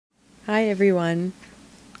Hi everyone,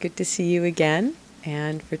 good to see you again.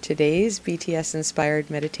 And for today's BTS inspired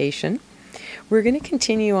meditation, we're going to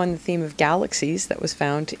continue on the theme of galaxies that was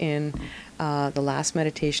found in the last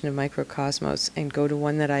meditation of Microcosmos and go to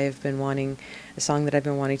one that I have been wanting, a song that I've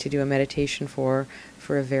been wanting to do a meditation for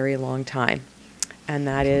a very long time. And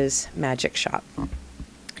that is Magic Shop.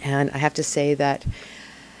 And I have to say that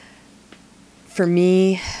for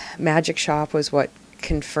me, Magic Shop was what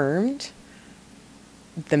confirmed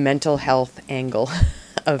the mental health angle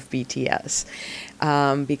of BTS,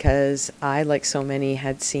 because I, like so many,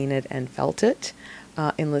 had seen it and felt it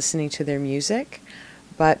in listening to their music.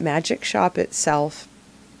 But Magic Shop itself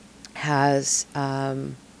has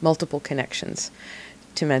multiple connections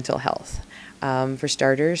to mental health. For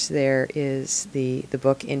starters, there is the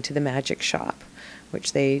book Into the Magic Shop,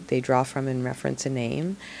 which they draw from and reference a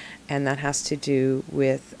name, and that has to do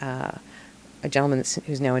with a gentleman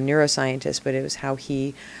who's now a neuroscientist, but it was how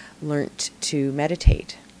he learnt to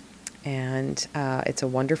meditate. And it's a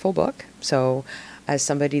wonderful book. So as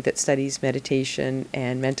somebody that studies meditation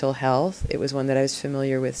and mental health, it was one that I was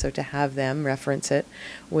familiar with. So to have them reference it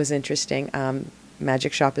was interesting.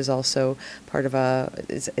 Magic Shop is also part of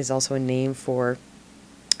is also a name for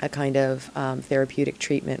a kind of therapeutic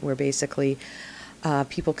treatment where basically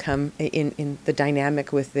people come in the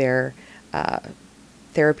dynamic with their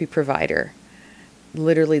therapy provider.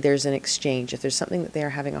 Literally, there's an exchange. If there's something that they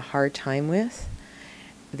are having a hard time with,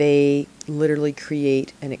 they literally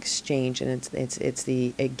create an exchange, and it's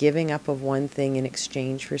a giving up of one thing in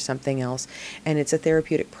exchange for something else, and it's a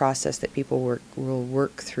therapeutic process that people will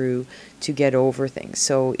work through to get over things.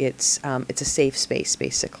 So it's a safe space,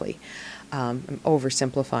 basically. I'm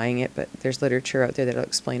oversimplifying it, but there's literature out there that'll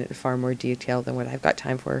explain it in far more detail than what I've got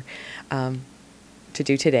time for to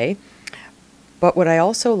do today. But what I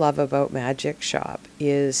also love about Magic Shop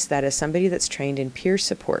is that as somebody that's trained in peer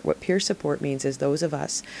support, what peer support means is those of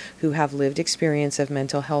us who have lived experience of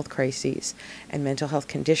mental health crises and mental health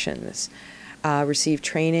conditions receive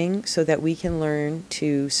training so that we can learn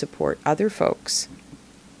to support other folks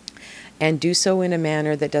and do so in a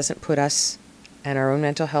manner that doesn't put us and our own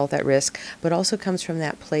mental health at risk, but also comes from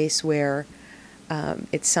that place where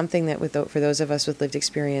it's something that for those of us with lived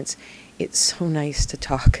experience, it's so nice to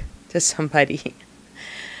talk to somebody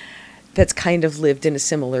that's kind of lived in a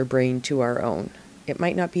similar brain to our own. It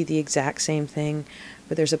might not be the exact same thing,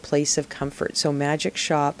 but there's a place of comfort. So Magic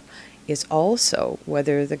Shop is also,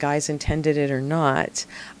 whether the guys intended it or not,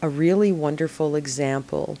 a really wonderful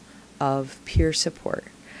example of peer support.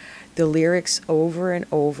 The lyrics over and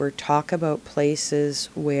over talk about places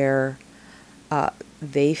where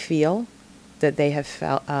they feel that they have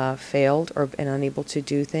failed or been unable to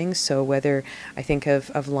do things. So whether I think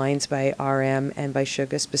of lines by RM and by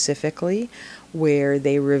Suga specifically, where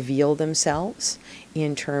they reveal themselves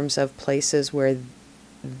in terms of places where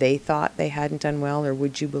they thought they hadn't done well, or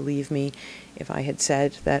would you believe me if I had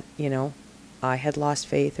said that, I had lost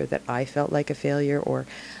faith, or that I felt like a failure, or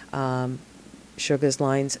Suga's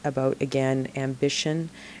lines about, again, ambition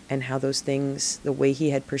and how those things, the way he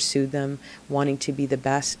had pursued them, wanting to be the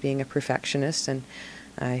best, being a perfectionist. And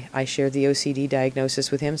I share the OCD diagnosis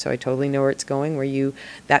with him, so I totally know where it's going, where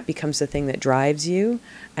that becomes the thing that drives you,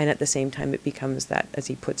 and at the same time it becomes that, as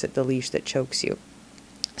he puts it, the leash that chokes you.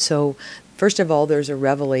 So first of all, there's a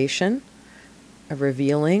revelation, a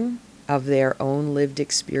revealing of their own lived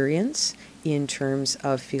experience in terms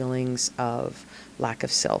of feelings of lack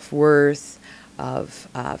of self-worth, of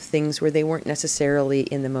things where they weren't necessarily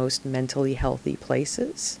in the most mentally healthy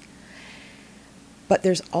places. But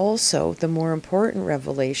there's also the more important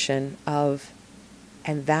revelation of,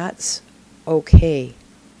 and that's okay.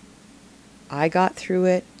 I got through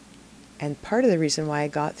it, and part of the reason why I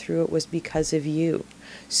got through it was because of you.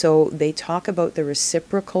 So they talk about the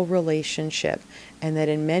reciprocal relationship, and that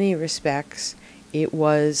in many respects it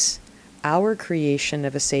was our creation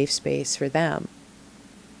of a safe space for them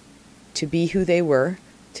to be who they were,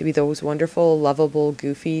 to be those wonderful, lovable,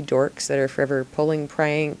 goofy dorks that are forever pulling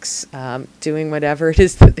pranks, doing whatever it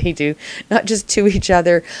is that they do, not just to each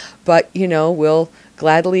other, but, will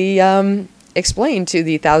gladly explain to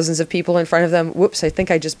the thousands of people in front of them, whoops, I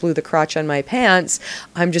think I just blew the crotch on my pants.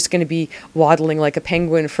 I'm just going to be waddling like a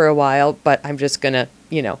penguin for a while, but I'm just going to,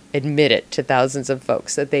 admit it to thousands of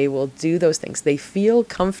folks that they will do those things. They feel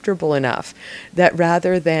comfortable enough that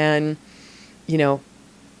rather than,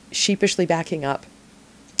 sheepishly backing up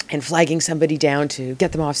and flagging somebody down to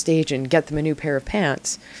get them off stage and get them a new pair of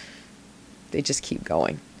pants, they just keep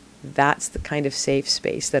going. That's the kind of safe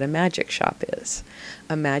space that a Magic Shop is.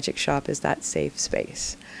 A Magic Shop is that safe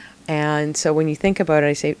space. And so when you think about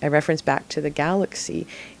it, I reference back to the galaxy.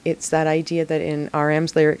 It's that idea that in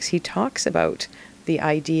RM's lyrics, he talks about the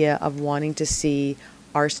idea of wanting to see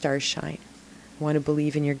our stars shine. I want to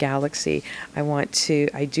believe in your galaxy.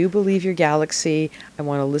 I do believe your galaxy. I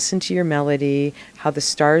want to listen to your melody, how the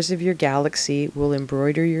stars of your galaxy will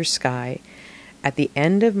embroider your sky. At the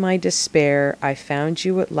end of my despair, I found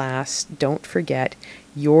you at last. Don't forget,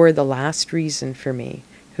 you're the last reason for me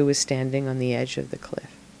who is standing on the edge of the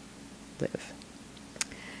cliff. Live.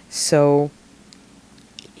 So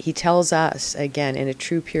he tells us, again, in a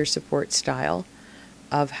true peer support style,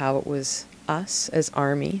 of how it was us as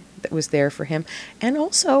Army that was there for him. And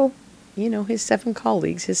also, his 7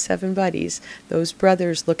 colleagues, his 7 buddies. Those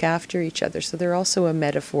brothers look after each other. So they're also a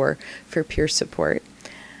metaphor for peer support.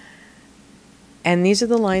 And these are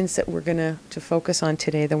the lines that we're going to focus on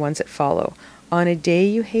today, the ones that follow. On a day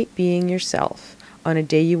you hate being yourself. On a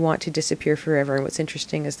day you want to disappear forever. And what's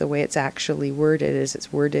interesting is the way it's actually worded is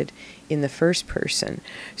it's worded in the first person.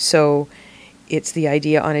 So it's the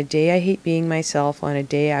idea, on a day I hate being myself, on a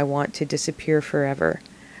day I want to disappear forever.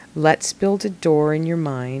 Let's build a door in your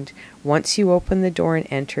mind. Once you open the door and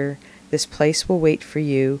enter, this place will wait for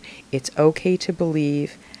you. It's okay to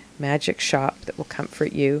believe. Magic shop that will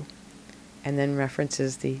comfort you. And then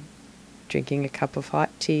references the drinking a cup of hot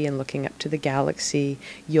tea and looking up to the galaxy.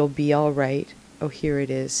 You'll be all right. Oh, here it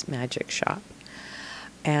is, magic shop.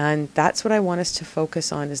 And that's what I want us to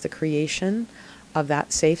focus on, is the creation of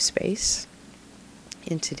that safe space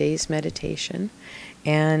in today's meditation.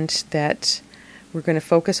 And that we're going to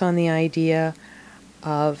focus on the idea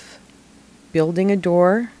of building a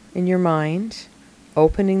door in your mind,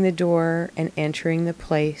 opening the door and entering the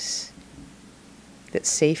place that's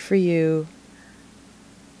safe for you,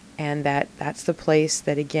 and that's the place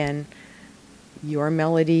that, again, your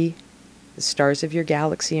melody, the stars of your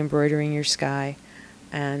galaxy embroidering your sky,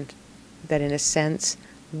 and that in a sense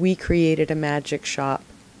we created a magic shop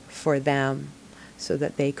for them so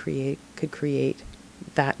that they could create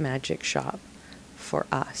that magic shop for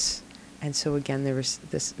us. And so again, there was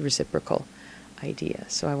this reciprocal idea.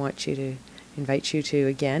 So I want you to invite you to,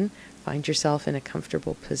 again, find yourself in a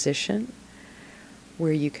comfortable position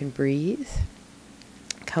where you can breathe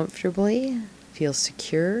comfortably, feel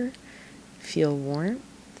secure, feel warmth.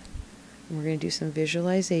 And we're going to do some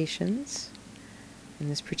visualizations in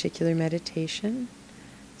this particular meditation.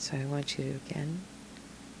 So I want you to, again,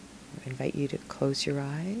 invite you to close your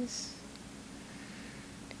eyes.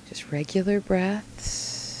 Just regular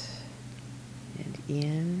breaths, and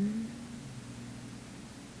in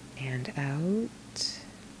and out.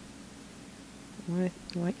 I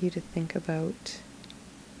want you to think about,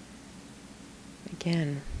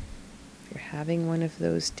 again, if you're having one of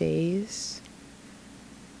those days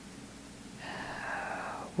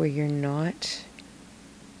where you're not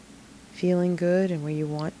feeling good and where you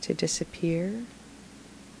want to disappear,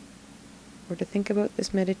 or to think about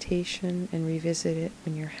this meditation and revisit it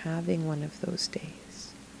when you're having one of those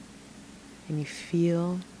days and you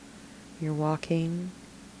feel you're walking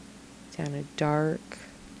down a dark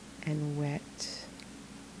and wet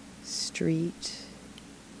street.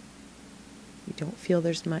 You don't feel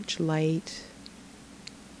there's much light.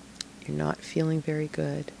 You're not feeling very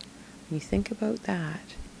good. When you think about that,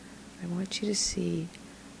 I want you to see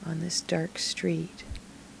on this dark street,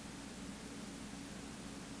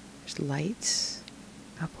 there's lights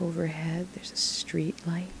up overhead. There's a street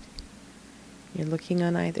light. You're looking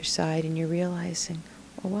on either side and you're realizing,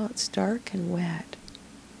 oh, well, it's dark and wet.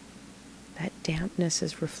 That dampness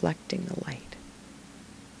is reflecting the light.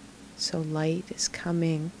 So light is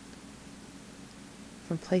coming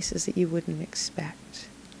from places that you wouldn't expect.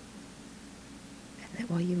 And that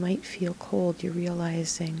while you might feel cold, you're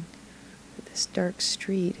realizing that this dark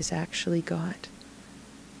street has actually got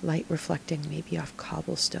light reflecting maybe off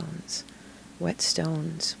cobblestones, wet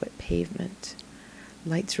stones, wet pavement.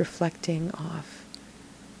 Light's reflecting off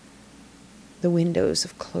the windows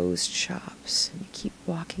of closed shops. And you keep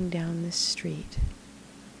walking down this street,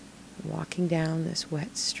 walking down this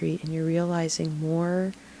wet street, and you're realizing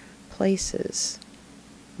more places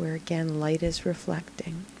where, again, light is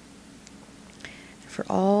reflecting. For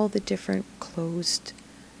all the different closed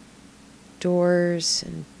doors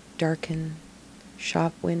and darkened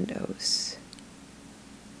shop windows,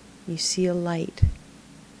 you see a light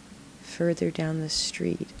further down the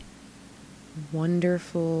street.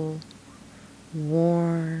 Wonderful,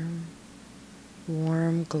 warm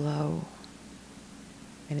glow.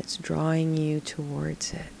 And it's drawing you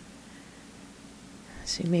towards it.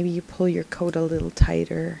 So maybe you pull your coat a little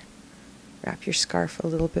tighter, wrap your scarf a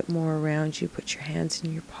little bit more around you, put your hands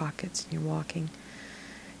in your pockets, and you're walking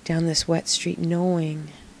down this wet street knowing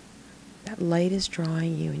That light is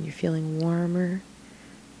drawing you, and you're feeling warmer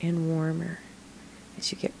and warmer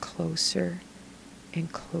as you get closer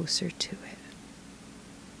and closer to it.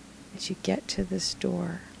 As you get to this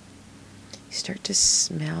door, you start to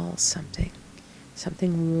smell something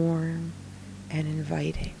warm and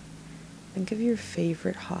inviting. Think of your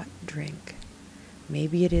favorite hot drink.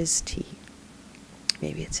 Maybe it is tea.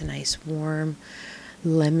 Maybe it's a nice warm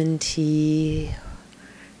lemon tea.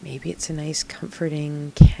 Maybe it's a nice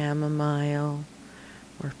comforting chamomile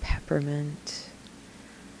or peppermint.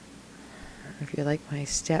 If you're like my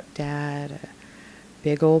stepdad, a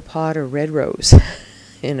big old pot of red rose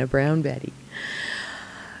in a brown Betty.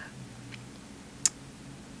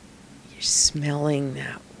 You're smelling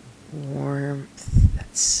that warmth,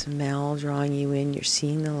 that smell drawing you in. You're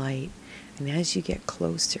seeing the light. And as you get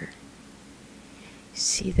closer, you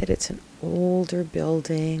see that it's an older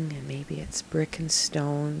building, and maybe it's brick and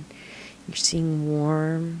stone. You're seeing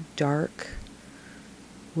warm, dark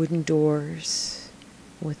wooden doors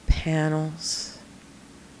with panels.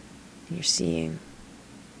 And you're seeing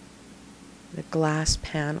the glass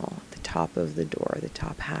panel at the top of the door, the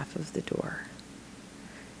top half of the door.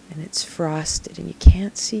 And it's frosted, and you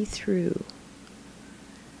can't see through,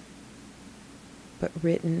 but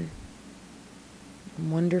written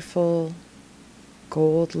in wonderful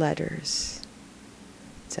gold letters.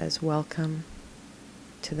 It says, "Welcome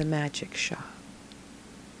to the magic shop."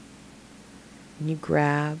 And you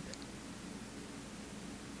grab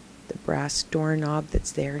the brass doorknob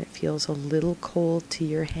that's there, and it feels a little cold to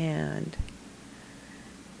your hand,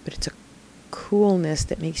 but it's a coolness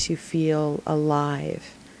that makes you feel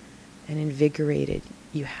alive and invigorated.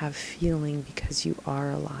 You have feeling because you are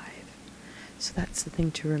alive. So that's the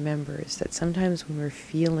thing to remember, is that sometimes when we're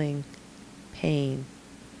feeling pain,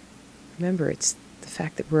 remember, it's the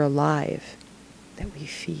fact that we're alive that we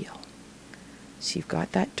feel. So you've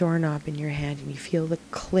got that doorknob in your hand, and you feel the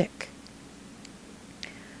click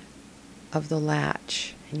of the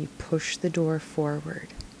latch, and you push the door forward,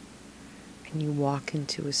 and you walk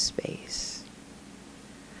into a space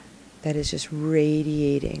that is just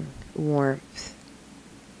radiating warmth.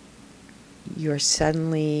 You're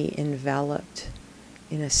suddenly enveloped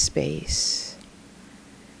in a space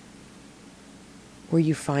where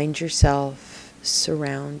you find yourself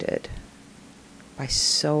surrounded by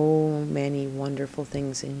so many wonderful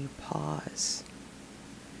things, and you pause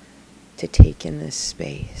to take in this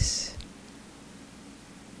space.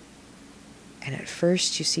 And at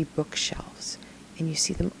first you see bookshelves, and you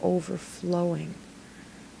see them overflowing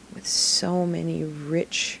with so many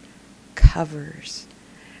rich covers,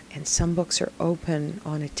 and some books are open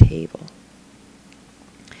on a table.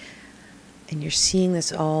 And you're seeing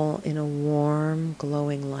this all in a warm,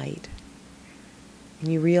 glowing light.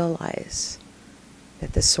 And you realize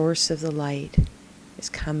that the source of the light is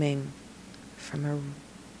coming from a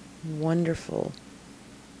wonderful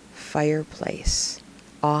fireplace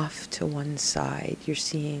off to one side. You're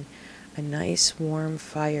seeing a nice warm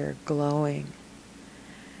fire glowing,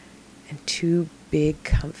 and two big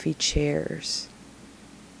comfy chairs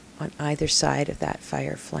on either side of that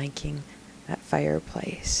fire, flanking that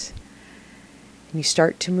fireplace. And you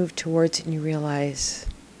start to move towards it, and you realize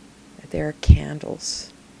that there are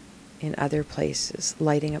candles in other places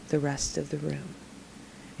lighting up the rest of the room.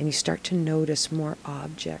 And you start to notice more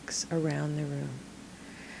objects around the room.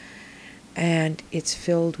 And it's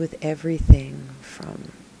filled with everything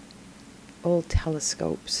from old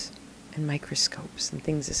telescopes and microscopes and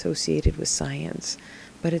things associated with science,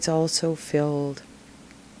 but it's also filled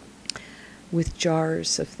with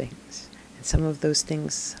jars of things. And some of those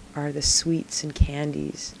things are the sweets and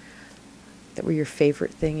candies that were your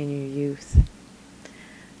favorite thing in your youth.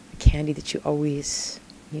 The candy that you always,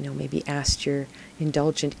 maybe asked your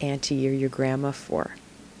indulgent auntie or your grandma for.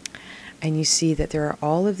 And you see that there are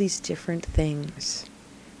all of these different things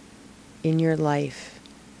in your life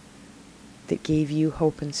that gave you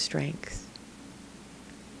hope and strength.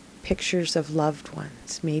 Pictures of loved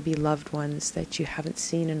ones, maybe loved ones that you haven't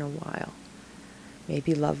seen in a while.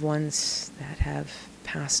 Maybe loved ones that have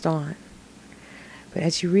passed on. But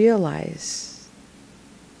as you realize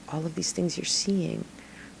all of these things you're seeing,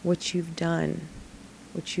 what you've done,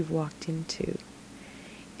 what you've walked into,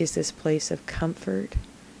 is this place of comfort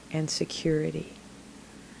and security.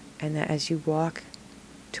 And that as you walk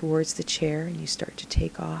towards the chair and you start to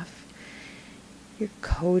take off your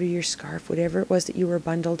coat or your scarf, whatever it was that you were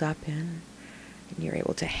bundled up in, and you're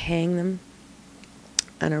able to hang them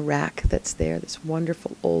on a rack that's there, this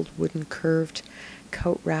wonderful old wooden curved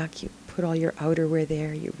coat rack. You put all your outerwear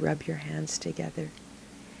there, you rub your hands together,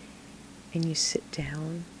 and you sit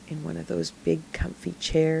down in one of those big comfy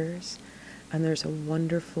chairs And there's a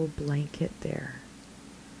wonderful blanket there.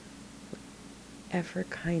 Whatever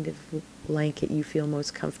kind of blanket you feel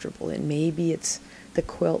most comfortable in. Maybe it's the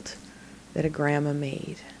quilt that a grandma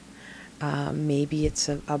made. Maybe it's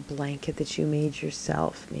a blanket that you made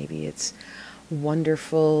yourself. Maybe it's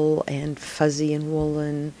wonderful and fuzzy and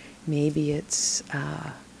woolen. Maybe it's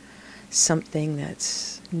something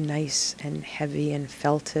that's nice and heavy and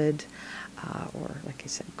felted, or like I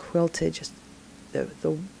said, quilted, just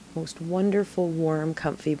the most wonderful, warm,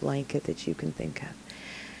 comfy blanket that you can think of.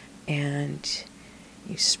 And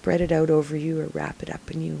you spread it out over you or wrap it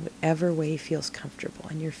up in you, whatever way feels comfortable.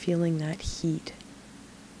 And you're feeling that heat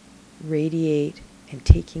radiate and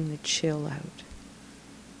taking the chill out.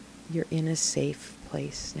 You're in a safe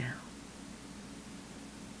place now.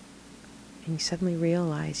 And you suddenly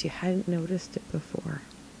realize you hadn't noticed it before.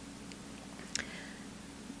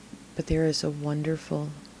 But there is a wonderful,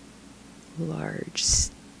 large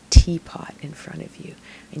teapot in front of you.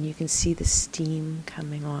 And you can see the steam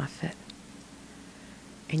coming off it.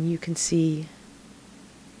 And you can see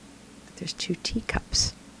that there's 2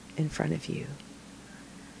 teacups in front of you.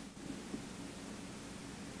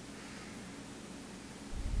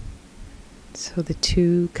 So the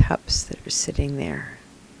 2 cups that are sitting there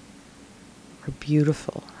are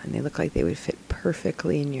beautiful, and they look like they would fit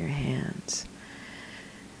perfectly in your hands.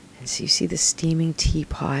 And so you see the steaming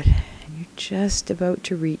teapot, and you're just about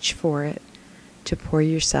to reach for it to pour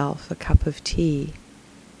yourself a cup of tea.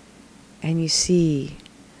 And you see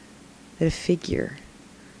that a figure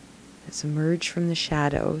has emerged from the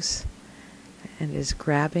shadows and is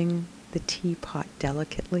grabbing the teapot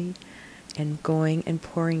delicately and going and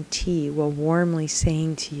pouring tea while warmly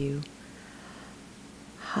saying to you,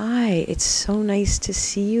 "Hi, it's so nice to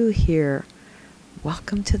see you here.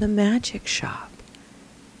 Welcome to the magic shop."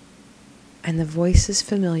 And the voice is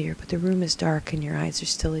familiar, but the room is dark and your eyes are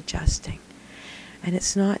still adjusting. And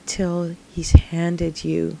it's not till he's handed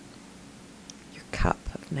you your cup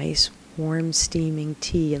of nice, warm, steaming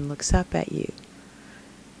tea and looks up at you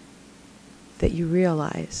that you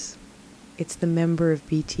realize it's the member of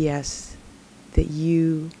BTS that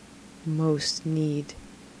you most need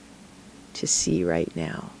to see right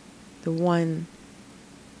now. The one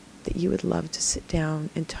that you would love to sit down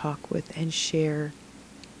and talk with and share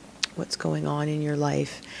what's going on in your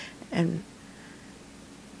life and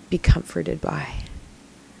be comforted by.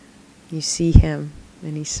 You see him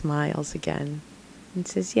and he smiles again and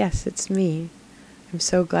says, "Yes, it's me. I'm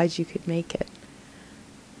so glad you could make it.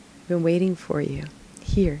 I've been waiting for you.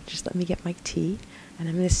 Here, just let me get my tea and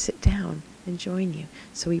I'm going to sit down and join you."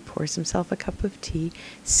 So he pours himself a cup of tea,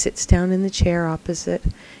 sits down in the chair opposite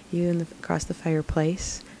you across the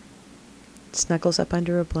fireplace, snuggles up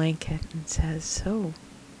under a blanket and says, "So,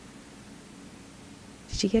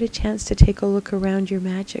 did you get a chance to take a look around your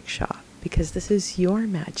magic shop? Because this is your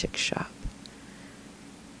magic shop.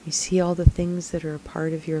 You see all the things that are a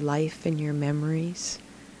part of your life and your memories,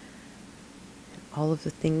 all of the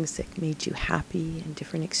things that made you happy and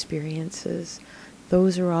different experiences.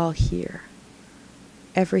 Those are all here.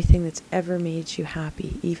 Everything that's ever made you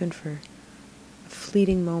happy, even for a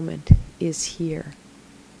fleeting moment, is here.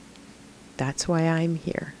 That's why I'm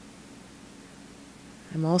here.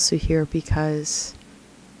 I'm also here because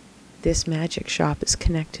this magic shop is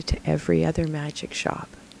connected to every other magic shop,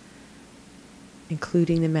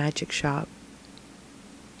 including the magic shop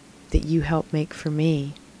that you helped make for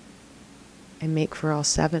me and make for all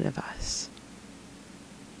 7 of us.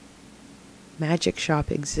 Magic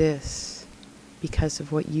shop exists because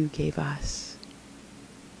of what you gave us.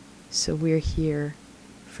 So we're here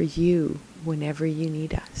for you whenever you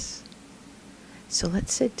need us. So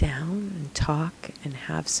let's sit down and talk and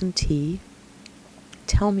have some tea.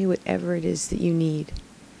 Tell me whatever it is that you need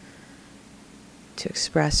to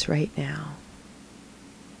express right now.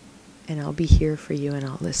 And I'll be here for you and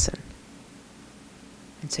I'll listen.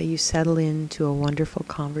 And so you settle into a wonderful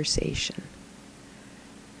conversation.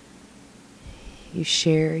 You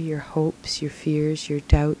share your hopes, your fears, your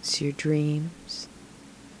doubts, your dreams.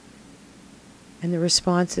 And the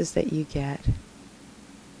responses that you get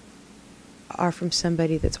are from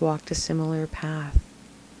somebody that's walked a similar path.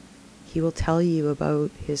 He will tell you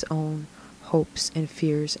about his own hopes and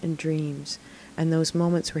fears and dreams, and those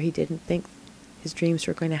moments where he didn't think his dreams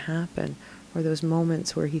were going to happen, or those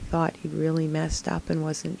moments where he thought he'd really messed up and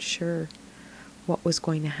wasn't sure what was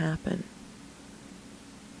going to happen.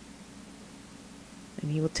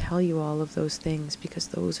 And he will tell you all of those things because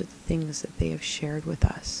those are the things that they have shared with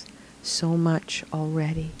us so much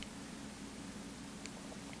already.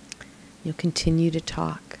 You'll continue to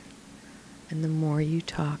talk, and the more you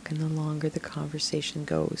talk and the longer the conversation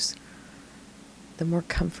goes, the more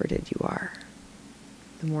comforted you are,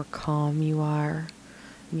 the more calm you are.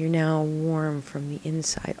 And you're now warm from the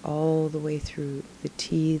inside all the way through. The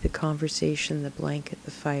tea, the conversation, the blanket,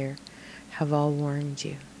 the fire have all warmed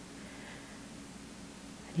you.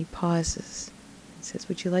 And he pauses and says,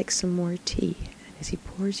 would you like some more tea? And as he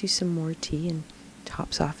pours you some more tea and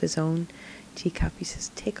tops off his own teacup, he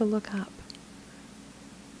says, take a look up.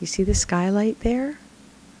 You see the skylight there?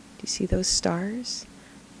 Do you see those stars?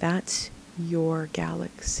 That's your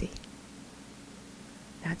galaxy.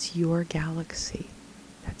 That's your galaxy.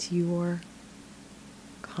 That's your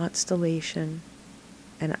constellation.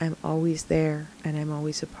 And I'm always there, and I'm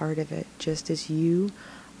always a part of it. Just as you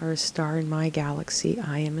are a star in my galaxy,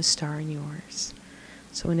 I am a star in yours.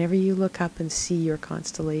 So whenever you look up and see your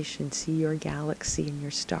constellation, see your galaxy and your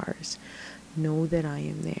stars, know that I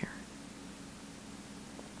am there.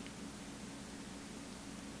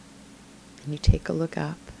 And you take a look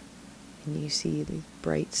up, and you see the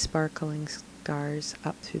bright sparkling stars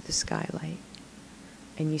up through the skylight.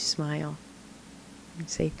 And you smile and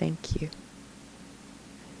say thank you.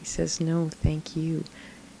 He says, no, thank you.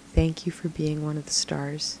 Thank you for being one of the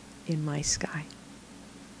stars in my sky.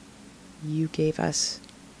 You gave us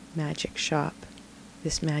Magic Shop.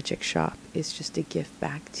 This magic shop is just a gift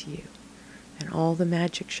back to you. And all the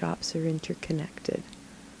magic shops are interconnected.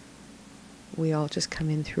 We all just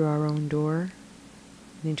come in through our own door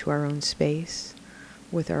and into our own space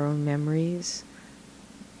with our own memories,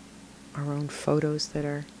 our own photos that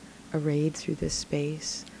are arrayed through this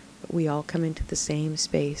space. But we all come into the same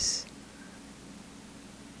space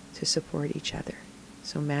to support each other.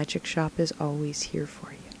 So Magic Shop is always here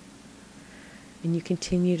for you. And you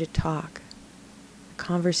continue to talk. The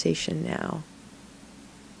conversation now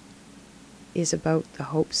is about the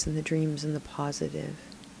hopes and the dreams and the positive.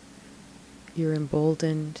 You're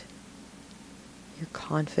emboldened. You're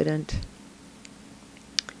confident.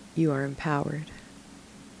 You are empowered.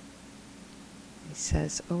 He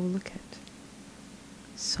says, oh, look at,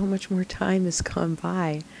 so much more time has gone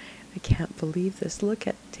by. I can't believe this.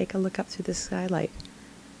 Take a look up through the skylight.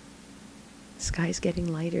 The sky's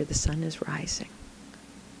getting lighter. The sun is rising.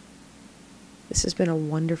 This has been a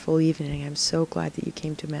wonderful evening. I'm so glad that you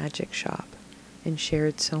came to Magic Shop and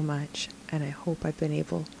shared so much. And I hope I've been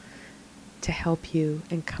able to help you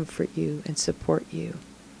and comfort you and support you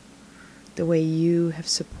the way you have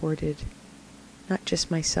supported not just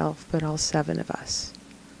myself, but all 7 of us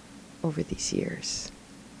over these years.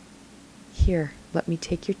 Here, let me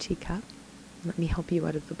take your teacup. Let me help you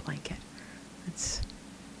out of the blanket. He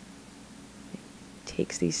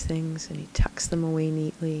takes these things and he tucks them away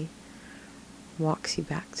neatly, walks you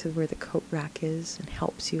back to where the coat rack is and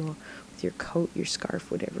helps you with your coat, your scarf,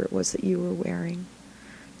 whatever it was that you were wearing.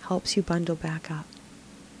 Helps you bundle back up.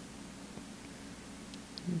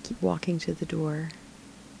 And keep walking to the door.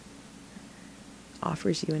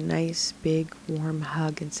 Offers you a nice, big, warm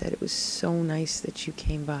hug and said, it was so nice that you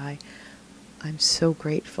came by. I'm so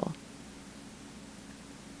grateful.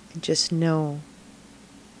 And just know,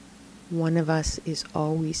 one of us is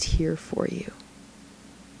always here for you.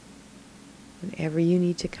 Whenever you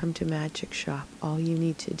need to come to Magic Shop, all you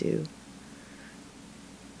need to do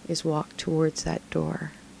is walk towards that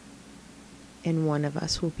door, and one of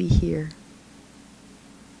us will be here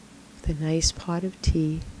with a nice pot of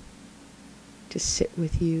tea to sit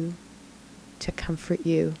with you, to comfort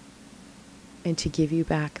you, and to give you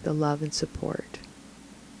back the love and support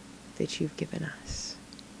that you've given us.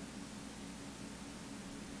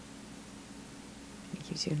 He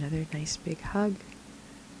gives you another nice big hug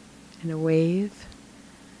and a wave.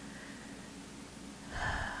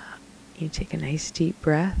 You take a nice deep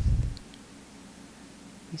breath.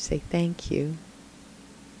 You say thank you.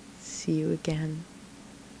 See you again.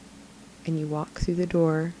 And you walk through the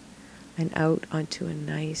door and out onto a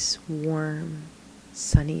nice, warm,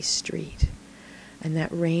 sunny street. And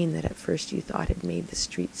that rain that at first you thought had made the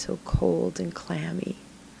street so cold and clammy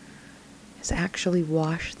has actually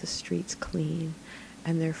washed the streets clean,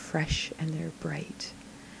 and they're fresh and they're bright.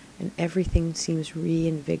 And everything seems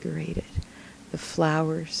reinvigorated. The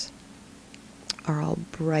flowers are all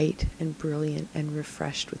bright and brilliant and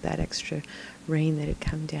refreshed with that extra rain that had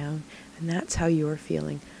come down. And that's how you're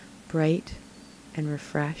feeling, bright and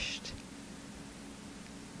refreshed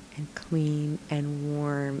and clean and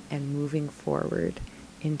warm and moving forward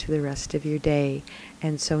into the rest of your day.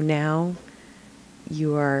 And so now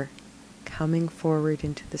you are coming forward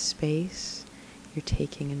into the space. You're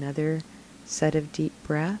taking another set of deep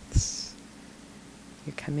breaths.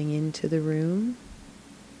 You're coming into the room.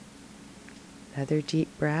 Another deep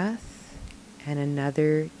breath and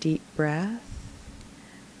another deep breath.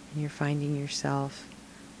 And you're finding yourself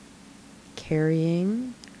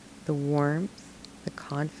carrying the warmth, the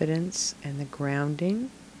confidence, and the grounding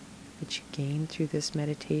that you gain through this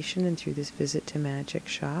meditation and through this visit to Magic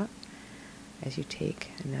Shop. As you take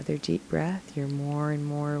another deep breath, you're more and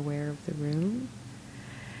more aware of the room.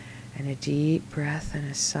 And a deep breath and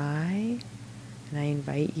a sigh. And I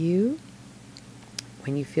invite you,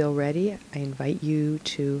 when you feel ready, I invite you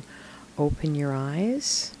to open your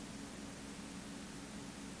eyes.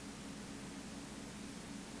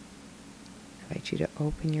 I invite you to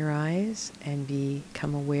open your eyes and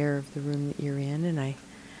become aware of the room that you're in. And I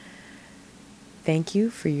thank you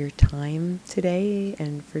for your time today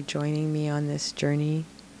and for joining me on this journey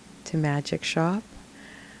to Magic Shop.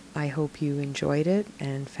 I hope you enjoyed it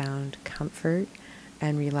and found comfort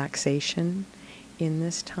and relaxation in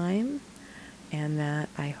this time, and that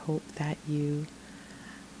I hope that you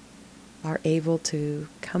are able to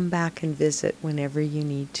come back and visit whenever you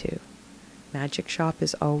need to. Magic Shop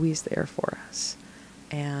is always there for us,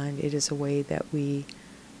 and it is a way that we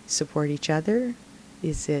support each other.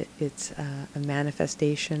 It's a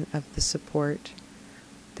manifestation of the support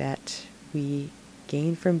that we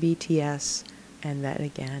gain from BTS, and that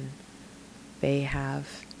again they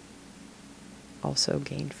have also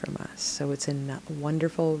gained from us. So it's a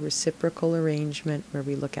wonderful reciprocal arrangement where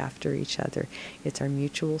we look after each other. It's our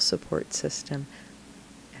mutual support system,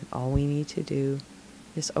 and all we need to do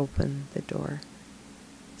is open the door.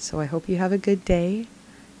 So I hope you have a good day.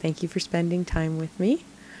 Thank you for spending time with me,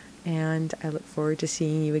 and I look forward to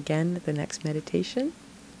seeing you again at the next meditation.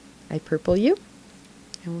 I purple you,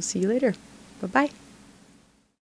 and we'll see you later. Bye-bye.